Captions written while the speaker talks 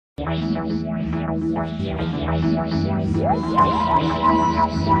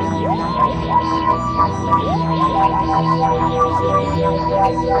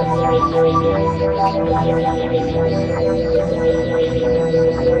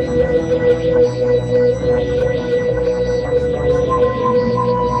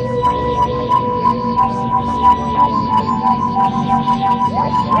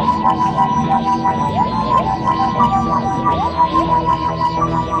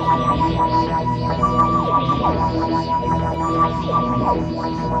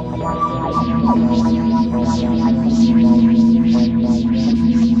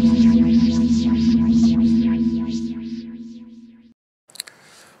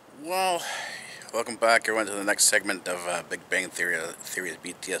Well, welcome back everyone to the next segment of Big Bang Theory's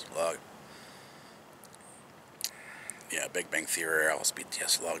BTSvlog. Yeah, Big Bang Theory's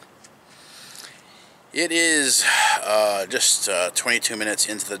BTSvlog. It is just 22 minutes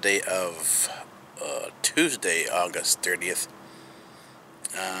into the day of Tuesday, August 30th,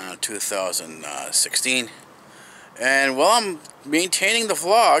 2016. And while I'm maintaining the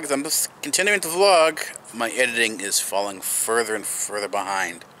vlogs, I'm just continuing to vlog, my editing is falling further and further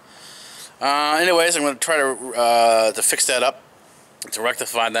behind. Anyways, I'm going to try to fix that up, to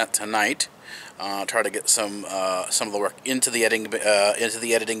rectify that tonight. Try to get some of the work into the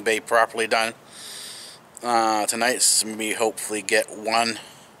editing bay properly done tonight. So maybe hopefully get one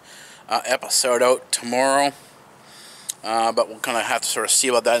episode out tomorrow. But we'll kind of have to sort of see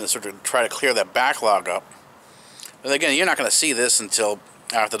about that and sort of try to clear that backlog up. But again, you're not going to see this until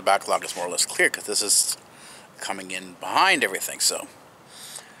after the backlog is more or less clear, because this is coming in behind everything. So.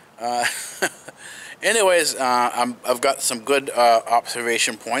 Anyways, I've got some good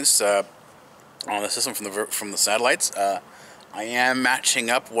observation points on the system from the satellites. I am matching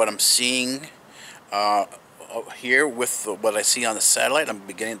up what I'm seeing here with what I see on the satellite. I'm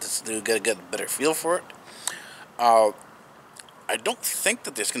beginning to get a better feel for it. I don't think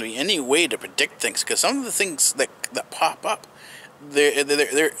that there's going to be any way to predict things, because some of the things that pop up,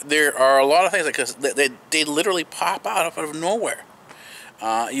 there are a lot of things because they literally pop out of nowhere.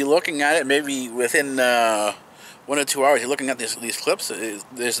 You're looking at it maybe within 1 or 2 hours. You're looking at these clips.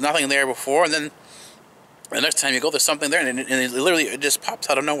 There's nothing there before, and then the next time you go, there's something there, and it just pops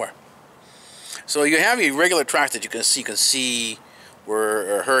out of nowhere. So you have your regular tracks that you can see. You can see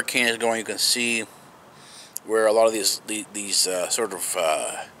where a hurricane is going. You can see where a lot of these sort of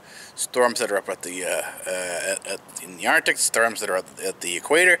storms that are up at in the Arctic, storms that are at the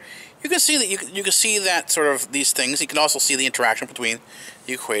equator. You can see that you can see that sort of these things. You can also see the interaction between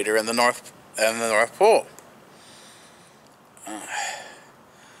the equator and the North Pole.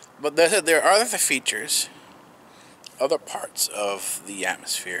 But there are other features, other parts of the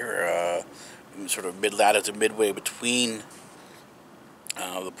atmosphere, sort of mid-latitude, midway between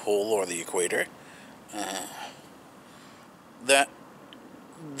the pole or the equator, that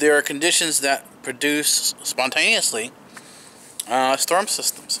there are conditions that produce spontaneously storm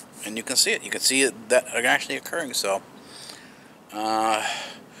systems, and you can see it. You can see it that are actually occurring. So,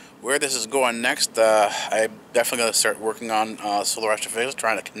 where this is going next, I'm definitely going to start working on solar astrophysics,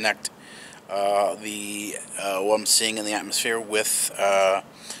 trying to connect what I'm seeing in the atmosphere with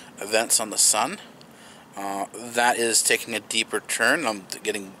events on the sun. That is taking a deeper turn. I'm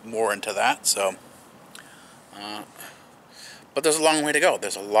getting more into that. So. But there's a long way to go.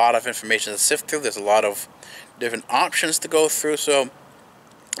 There's a lot of information to sift through. There's a lot of different options to go through. So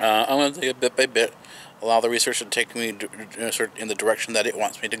I'm going to take it bit by bit, allow the research to take me sort of in the direction that it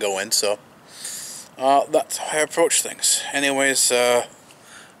wants me to go in. So that's how I approach things. Anyways, I'm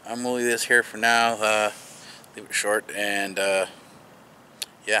going to leave this here for now. Leave it short, and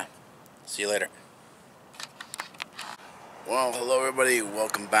yeah, see you later. Well, hello everybody,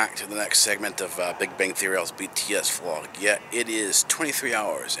 welcome back to the next segment of Big Bang Theory's BTSvlog. Yeah, it is 23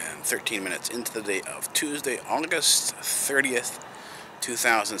 hours and 13 minutes into the day of Tuesday, August 30th,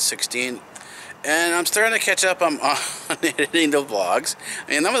 2016. And I'm starting to catch up on editing the vlogs.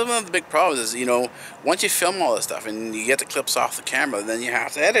 And that was one of the big problems is, you know, once you film all this stuff and you get the clips off the camera, then you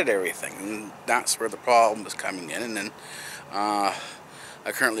have to edit everything. And that's where the problem is coming in. And then I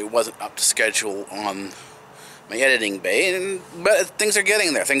currently wasn't up to schedule on my editing bay, but things are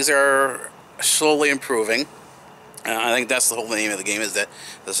getting there. Things are slowly improving. I think that's the whole name of the game, is that,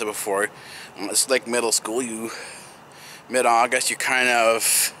 as I said before, it's like middle school. Mid-August, you're kind of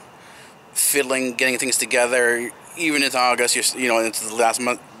fiddling, getting things together. Even into August, you know, into the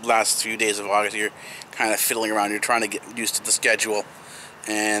last few days of August, you're kind of fiddling around. You're trying to get used to the schedule,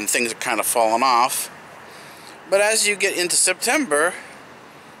 and things are kind of falling off. But as you get into September,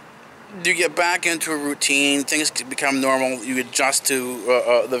 you get back into a routine, things become normal, you adjust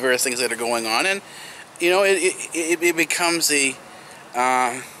to the various things that are going on, and you know, it becomes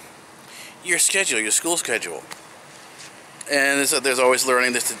your schedule, your school schedule. And there's always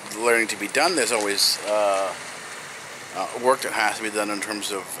learning to be done. There's always work that has to be done in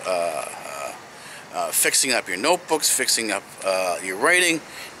terms of fixing up your notebooks, fixing up your writing,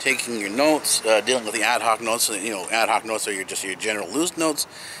 taking your notes, dealing with the ad hoc notes. You know, ad hoc notes are just your general loose notes.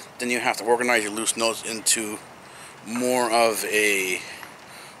 Then you have to organize your loose notes into more of a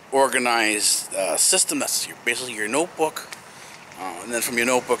organized system. That's basically your notebook. And then from your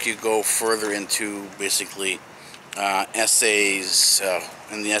notebook you go further into basically essays,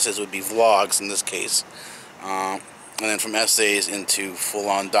 and the essays would be vlogs in this case. And then from essays into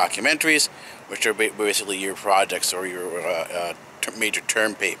full-on documentaries, which are basically your projects or your major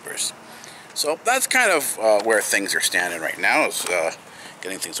term papers. So that's kind of where things are standing right now, is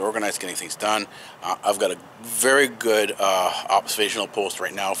getting things organized, getting things done. I've got a very good observational post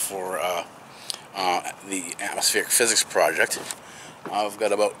right now for the atmospheric physics project. I've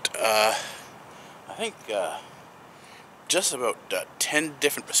got about, I think, just about 10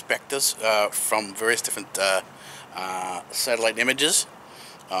 different perspectives from various different satellite images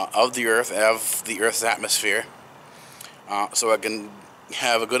of the Earth's atmosphere, so I can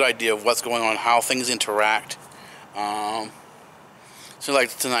have a good idea of what's going on, how things interact. So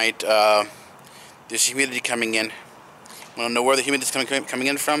like tonight, there's humidity coming in. I want to know where the humidity is coming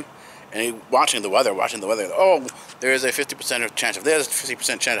in from. And watching the weather, oh, there is a 50% chance of this,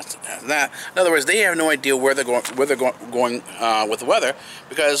 50% chance of that. In other words, they have no idea where they're going with the weather,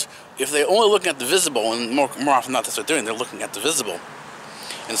 because if they're only looking at the visible, and more often not that's what they're doing, they're looking at the visible,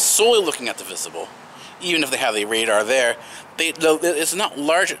 and solely looking at the visible, even if they have the radar there, it's not a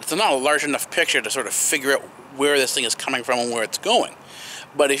large enough picture to sort of figure out where this thing is coming from and where it's going.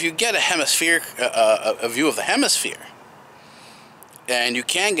 But if you get a view of the hemisphere, and you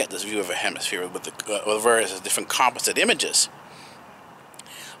can get this view of a hemisphere with the various different composite images,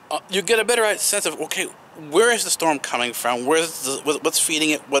 you get a better sense of, okay, where is the storm coming from? What's feeding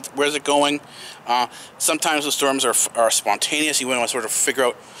it? Where's it going? Sometimes the storms are spontaneous. You want to sort of figure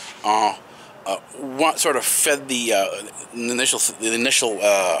out what sort of fed the initial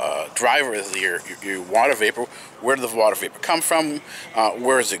driver is your water vapor. Where did the water vapor come from?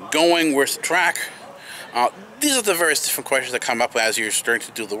 Where is it going? Where's the track? These are the various different questions that come up as you're starting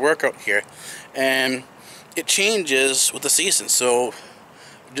to do the workout here, and it changes with the season. So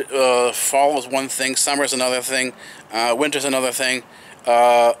fall is one thing, summer is another thing, winter is another thing,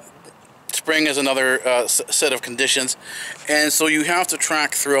 spring is another set of conditions, and so you have to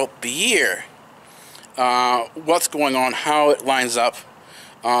track throughout the year what's going on, how it lines up.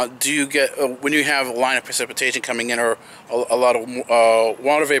 Do you get, when you have a line of precipitation coming in, or a lot of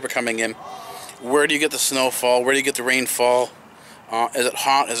water vapor coming in, where do you get the snowfall? Where do you get the rainfall? Is it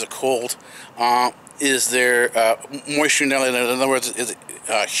hot? Is it cold? Is there moisture in it? In other words, is it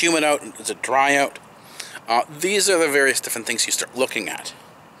humid out? Is it dry out? These are the various different things you start looking at.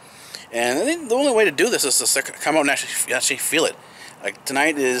 And I think the only way to do this is to come out and actually feel it. Like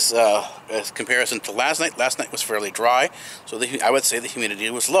tonight is, as comparison to last night. Last night was fairly dry, so I would say the humidity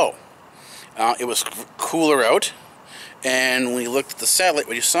was low. It was cooler out, and when you looked at the satellite,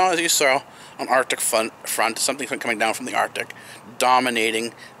 what you saw an Arctic front, something coming down from the Arctic,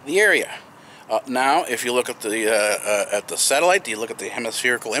 dominating the area. Now, if you look at the satellite, you look at the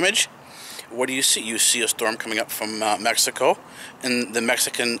hemispherical image, what do you see? You see a storm coming up from Mexico, and the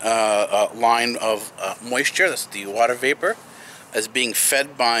Mexican line of moisture, that's the water vapor, is being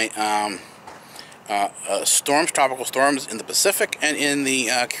fed by tropical storms in the Pacific and in the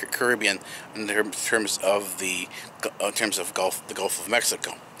Caribbean, in terms of the Gulf of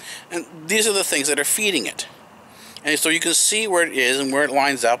Mexico. And these are the things that are feeding it. And so you can see where it is and where it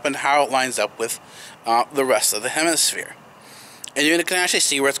lines up and how it lines up with the rest of the hemisphere. And you can actually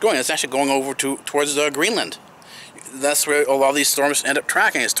see where it's going. It's actually going over towards Greenland. That's where a lot of these storms end up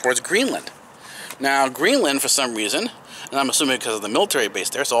tracking, is towards Greenland. Now, Greenland, for some reason, and I'm assuming because of the military base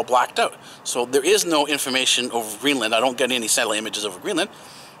there, it's all blacked out. So there is no information over Greenland. I don't get any satellite images over Greenland.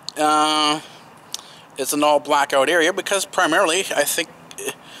 It's an all blackout area because primarily, I think,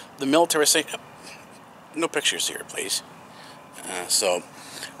 the military say, no pictures here, please.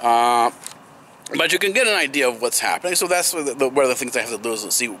 But you can get an idea of what's happening. So that's one of the things I have to do, is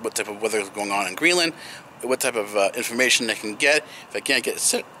see what type of weather is going on in Greenland, what type of information they can get. If I can't get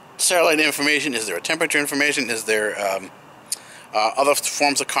satellite information, is there a temperature information? Is there other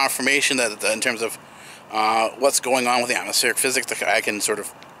forms of confirmation that in terms of what's going on with the atmospheric physics that I can sort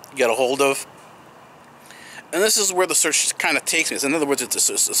of get a hold of? And this is where the search kind of takes me. In other words, it's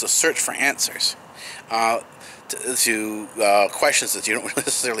a search for answers to questions that you don't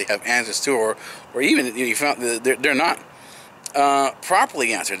necessarily have answers to, or even you found they're not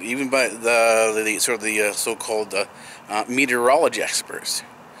properly answered, even by the so-called meteorology experts.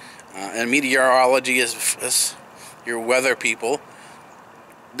 And meteorology is your weather people.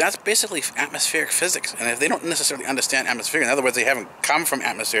 That's basically atmospheric physics, and if they don't necessarily understand atmospheric, in other words, they haven't come from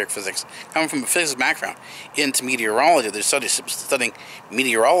atmospheric physics, come from a physics background into meteorology, they're studying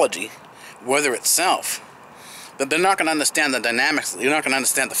meteorology, weather itself, then they're not going to understand the dynamics, they're not going to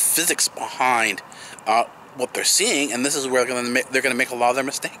understand the physics behind what they're seeing, and this is where they're going to make a lot of their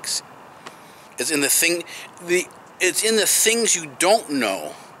mistakes. It's in the things you don't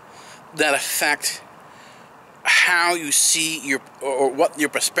know that affect how you see or what your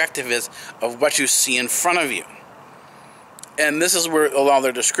perspective is of what you see in front of you. And this is where a lot of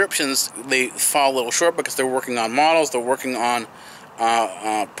their descriptions, they fall a little short because they're working on models, they're working on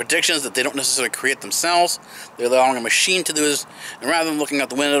predictions that they don't necessarily create themselves. They're allowing a machine to do this, and rather than looking out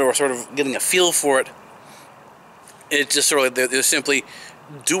the window or sort of getting a feel for it, it's just sort of they're simply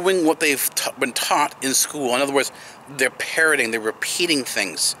doing what they've been taught in school. In other words, they're parroting, they're repeating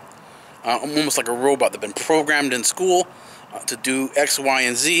things. Almost like a robot. They've been programmed in school to do X, Y,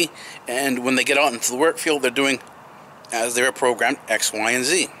 and Z, and when they get out into the work field, they're doing as they're programmed X, Y, and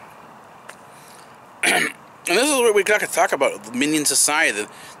Z. And this is what we got to talk about: the minion society,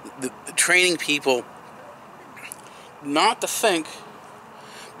 the training people not to think,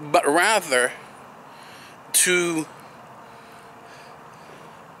 but rather to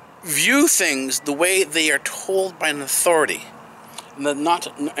view things the way they are told by an authority. And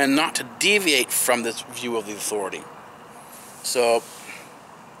not to deviate from this view of the authority. So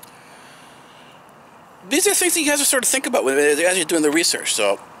these are things that you have to sort of think about as you're doing the research.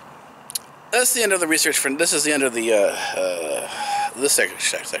 So that's the end of the research. This is the end of the this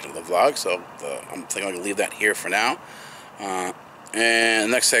section of the vlog. So I'm thinking I'm going to leave that here for now. And the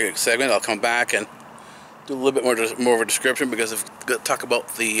next segment, I'll come back and do a little bit more of a description, because I've got to talk about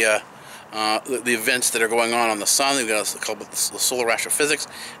the events that are going on the sun. We've got to talk about the solar astrophysics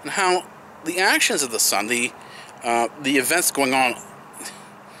and how the actions of the sun, the events going on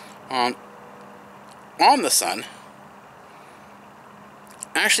the sun,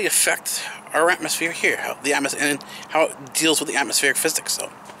 actually affect our atmosphere here, and how it deals with the atmospheric physics. So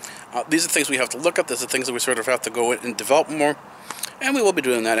these are things we have to look at. These are things that we sort of have to go and develop more, and we will be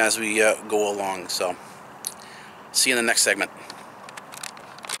doing that as we go along. So see you in the next segment.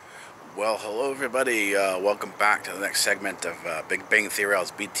 Well, hello everybody, welcome back to the next segment of Big Bang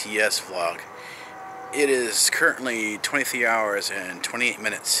Theorel's BTSvlog. It is currently 23 hours and 28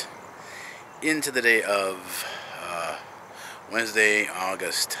 minutes into the day of Wednesday,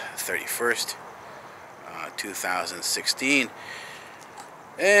 August 31st, 2016.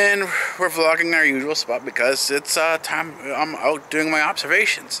 And we're vlogging our usual spot because it's time I'm out doing my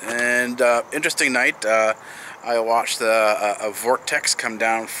observations. And interesting night. I watched a vortex come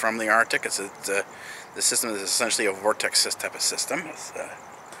down from the Arctic. The system is essentially a vortex type of system.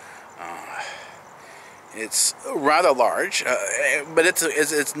 It's rather large, but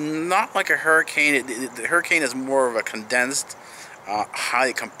it's not like a hurricane. The hurricane is more of a condensed,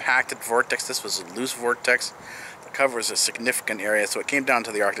 highly compacted vortex. This was a loose vortex that covers a significant area. So it came down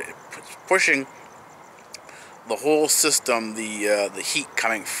to the Arctic, pushing the whole system, the heat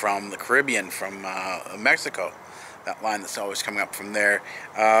coming from the Caribbean, from Mexico, that line that's always coming up from there,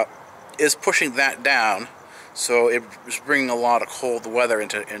 is pushing that down. So it was bringing a lot of cold weather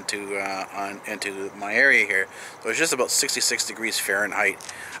into my area here. So it's just about 66 degrees Fahrenheit.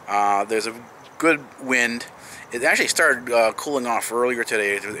 There's a good wind. It actually started cooling off earlier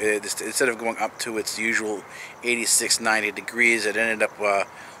today. Instead of going up to its usual 86, 90 degrees, it ended up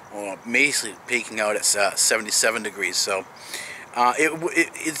basically peaking out at 77 degrees. So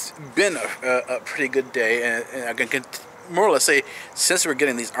it's been a pretty good day, and I can more or less say, since we're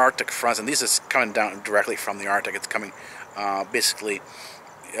getting these Arctic fronts, and these is coming down directly from the Arctic, it's coming basically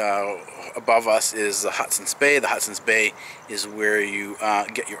above us is the Hudson's Bay. The Hudson's Bay is where you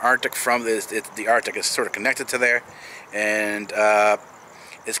get your Arctic from. The Arctic is sort of connected to there, and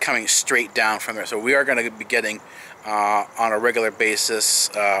it's coming straight down from there. So we are going to be getting on a regular basis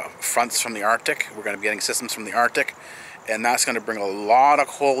fronts from the Arctic. We're going to be getting systems from the Arctic, and that's going to bring a lot of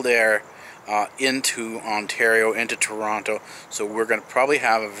cold air into Ontario, into Toronto. So we're going to probably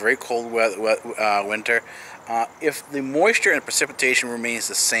have a very cold winter. If the moisture and precipitation remains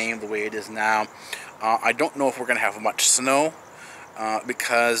the same the way it is now, I don't know if we're going to have much snow,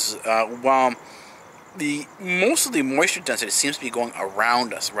 because while most of the moisture density seems to be going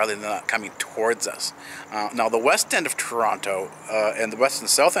around us rather than not coming towards us. Now the west end of Toronto and the west and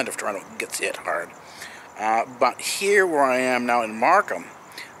south end of Toronto gets hit hard. But here where I am now in Markham,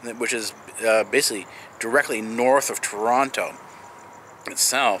 which is basically directly north of Toronto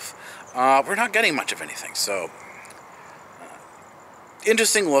itself, we're not getting much of anything. So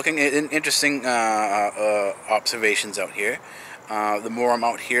interesting looking, interesting observations out here. The more I'm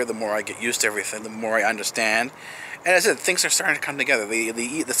out here, the more I get used to everything, the more I understand. And as I said, things are starting to come together.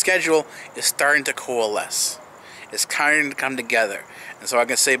 The schedule is starting to coalesce. It's starting to come together. And so I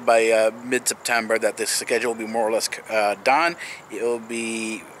can say by mid-September that this schedule will be more or less done. It will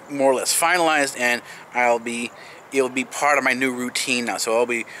be more or less finalized, and it'll be part of my new routine now. So I'll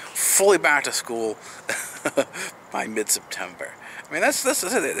be fully back to school by mid-September. I mean, that's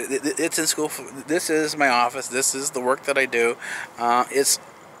it. It's in school. This is my office. This is the work that I do. It's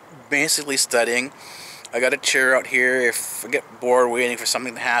basically studying. I got a chair out here if I get bored waiting for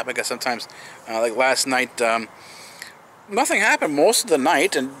something to happen, because sometimes, like last night, nothing happened most of the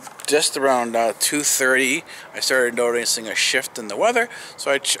night, and just around 2:30 I started noticing a shift in the weather.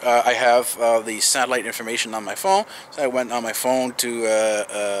 So I have the satellite information on my phone, so I went on my phone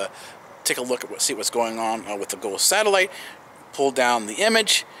to take a look at see what's going on with the GOES satellite, pull down the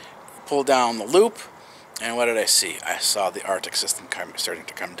image, pull down the loop, and what did I see? I saw the Arctic system starting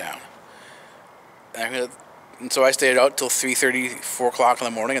to come down. And so I stayed out till 3:30, 4 o'clock in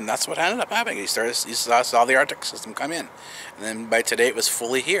the morning, and that's what ended up happening. I saw the Arctic system come in, and then by today it was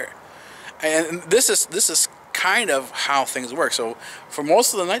fully here. And this is kind of how things work. So for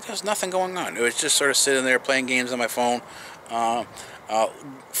most of the night, there was nothing going on. It was just sort of sitting there playing games on my phone,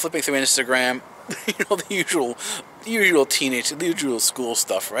 flipping through Instagram, you know, the usual teenage, the usual school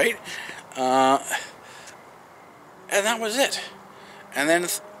stuff, right? And that was it. And then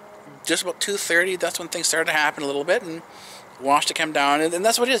just about 2:30, that's when things started to happen a little bit, and watched it come down. And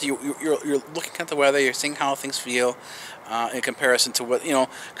that's what it is. You're looking at the weather. You're seeing how things feel in comparison to what, you know,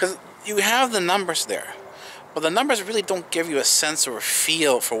 because you have the numbers there, but the numbers really don't give you a sense or a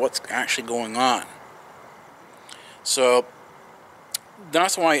feel for what's actually going on. So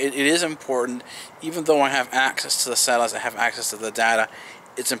that's why it is important, even though I have access to the satellites, I have access to the data,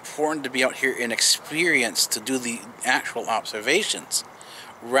 it's important to be out here in experience to do the actual observations,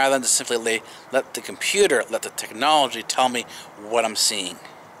 rather than simply let the computer, let the technology tell me what I'm seeing.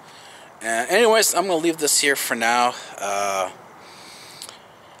 Anyways, I'm going to leave this here for now.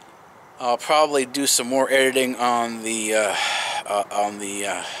 I'll probably do some more editing on the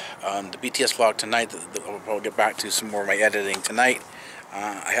BTSvlog tonight. I'll probably get back to some more of my editing tonight.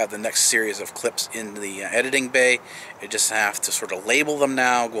 I have the next series of clips in the editing bay. I just have to sort of label them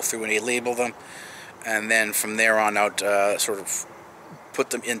now, go through and label them, and then from there on out sort of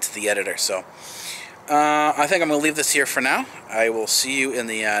put them into the editor. So I think I'm going to leave this here for now. I will see you in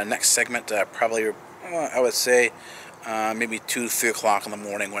the next segment, probably I would say maybe 2, 3 o'clock in the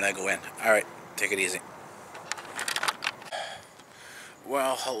morning when I go in. Alright, take it easy.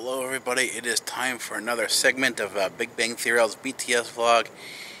 Well, hello everybody. It is time for another segment of Big Bang Theory's BTSvlog.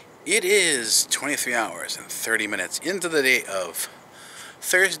 It is 23 hours and 30 minutes into the day of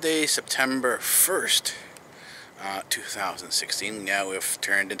Thursday, September 1st, 2016. Yeah, we've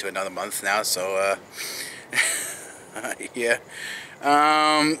turned into another month now, so yeah.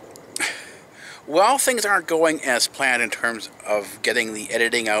 Well, things aren't going as planned in terms of getting the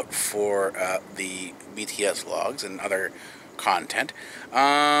editing out for the BTS vlogs and other content.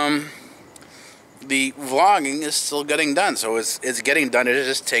 The vlogging is still getting done, so it's getting done. It is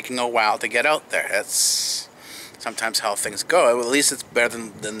just taking a while to get out there. That's sometimes how things go. Well, at least it's better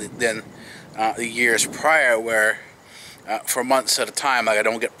than the years prior, where for months at a time, like I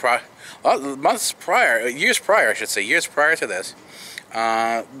don't get years prior to this,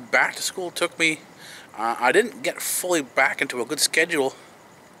 back to school took me. I didn't get fully back into a good schedule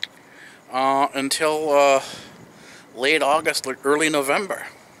until late August, early November.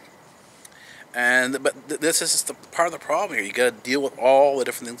 But this is the part of the problem here. You got to deal with all the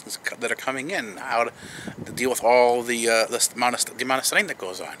different things that are coming in. How to deal with all the amount of studying that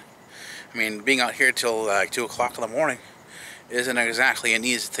goes on. I mean, being out here till like 2 o'clock in the morning isn't exactly an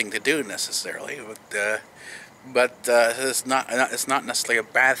easy thing to do necessarily. But it's not necessarily a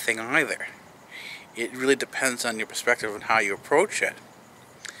bad thing either. It really depends on your perspective and how you approach it.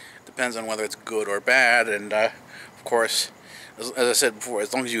 Depends on whether it's good or bad, and of course, as I said before,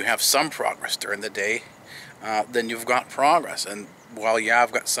 as long as you have some progress during the day, then you've got progress. And while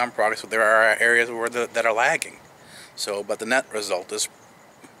I've got some progress, there are areas that are lagging. So, but the net result is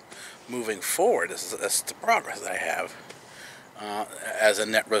moving forward. That's the progress that I have as a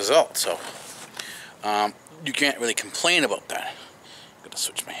net result. So, You can't really complain about that. I'm going to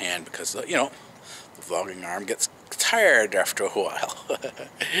switch my hand because, you know, the vlogging arm gets tired after a while.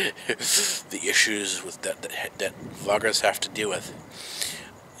 The issues with that vloggers have to deal with.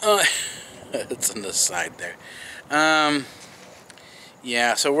 It's on the side there.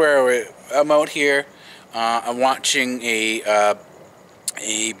 Yeah, so where are we? I'm out here. I'm watching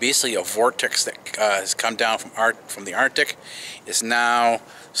basically a vortex that has come down from the Arctic. Is now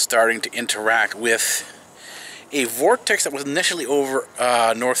starting to interact with a vortex that was initially over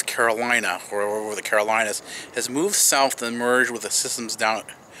North Carolina, or over the Carolinas, has moved south and merged with the systems down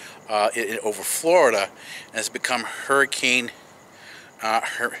over Florida, and has become Hurricane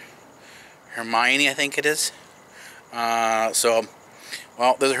Hermione, I think it is. Well,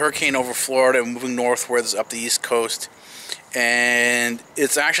 there's a hurricane over Florida moving northwards up the east coast, and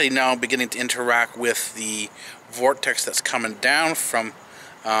it's actually now beginning to interact with the vortex that's coming down from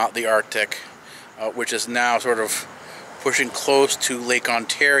the Arctic, which is now sort of pushing close to Lake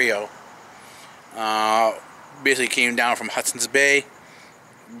Ontario. Basically came down from Hudson's Bay,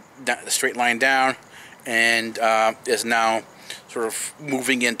 the straight line down, and is now sort of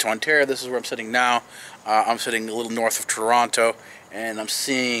moving into Ontario. This is where I'm sitting now. I'm sitting a little north of Toronto, and I'm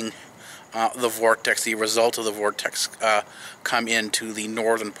seeing the vortex, the result of the vortex, come into the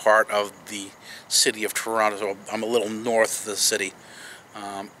northern part of the city of Toronto. So I'm a little north of the city.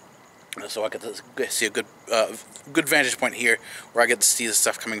 So I get to see a good vantage point here, where I get to see the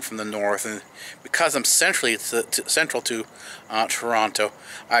stuff coming from the north, and because I'm central to Toronto,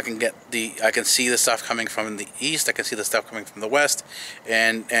 I can see the stuff coming from the east. I can see the stuff coming from the west,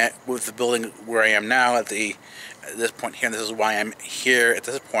 and with the building where I am now at this point here, and this is why I'm here at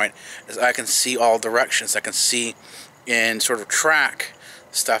this point, is I can see all directions. I can see and sort of track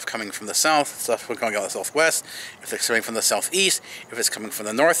stuff coming from the south, stuff coming out of the southwest, if it's coming from the southeast, if it's coming from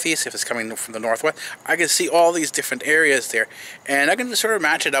the northeast, if it's coming from the northwest. I can see all these different areas there, and I can just sort of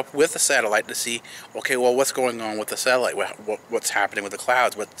match it up with the satellite to see, okay, well, what's going on with the satellite? What's happening with the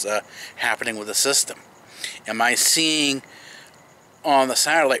clouds? What's happening with the system? Am I seeing on the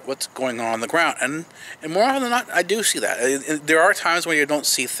satellite what's going on the ground? And more often than not, I do see that. There are times when you don't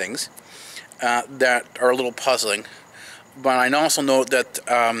see things that are a little puzzling. But I also know that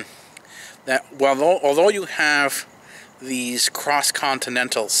although you have these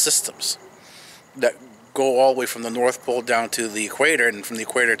cross-continental systems that go all the way from the North Pole down to the equator, and from the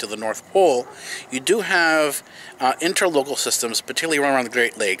equator to the North Pole, you do have interlocal systems, particularly around the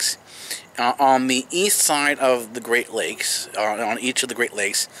Great Lakes. On the east side of the Great Lakes, on each of the Great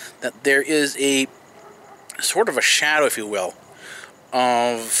Lakes, that there is a sort of a shadow, if you will,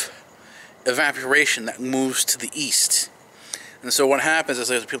 of evaporation that moves to the east. And so what happens is,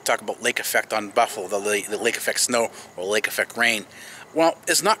 people talk about lake effect on Buffalo, the lake effect snow or lake effect rain. Well,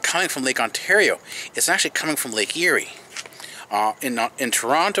 it's not coming from Lake Ontario. It's actually coming from Lake Erie. In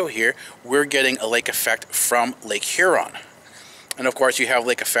Toronto here, we're getting a lake effect from Lake Huron. And of course, you have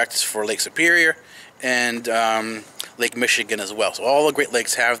lake effects for Lake Superior and Lake Michigan as well. So all the Great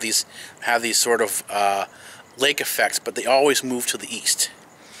Lakes have these sort of lake effects, but they always move to the east.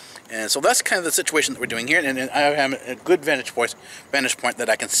 And so that's kind of the situation that we're doing here, and I have a good vantage point that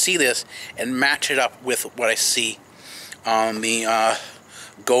I can see this and match it up with what I see on the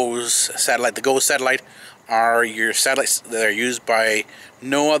GOES satellite. The GOES satellite are your satellites that are used by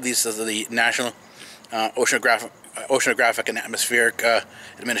NOAA. These are the National Oceanographic and Atmospheric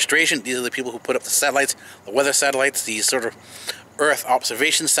Administration. These are the people who put up the satellites, the weather satellites, these sort of Earth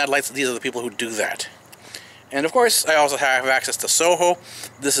observation satellites. These are the people who do that. And of course, I also have access to SOHO.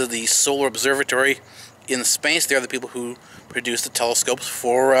 This is the Solar Observatory in space. They're the people who produce the telescopes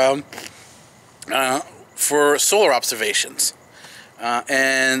for solar observations.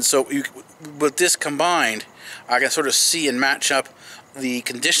 And so, with this combined, I can sort of see and match up the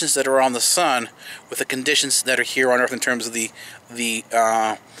conditions that are on the sun with the conditions that are here on Earth in terms of the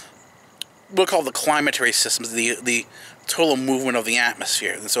we'll call the climatary systems, the total movement of the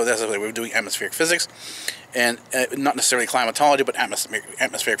atmosphere. And so that's why we're doing atmospheric physics, and not necessarily climatology, but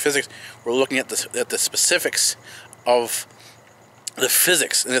atmospheric physics. We're looking at the specifics of the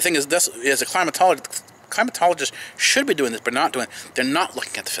physics. And the thing is, this is a climatologist should be doing this, but not doing it. They're not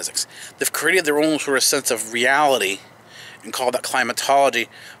looking at the physics. They've created their own sort of sense of reality and call that climatology,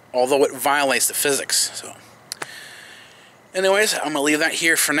 although it violates the physics. So, anyways, I'm going to leave that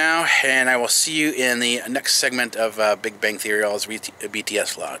here for now, and I will see you in the next segment of Big Bang Theory's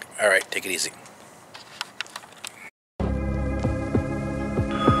BTSvlog. Alright, take it easy.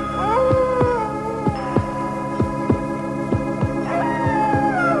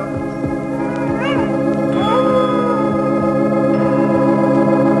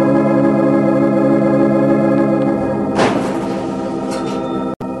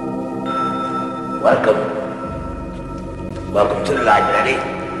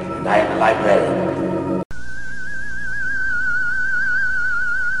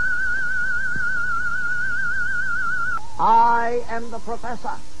 I am the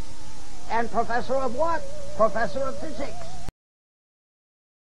professor. And professor of what? Professor of physics.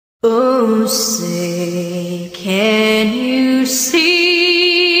 Oh, say, can you see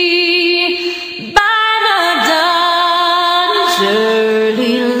by the dawn's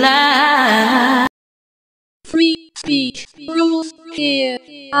early light? Free speech rules here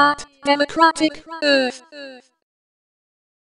at Democratic Earth.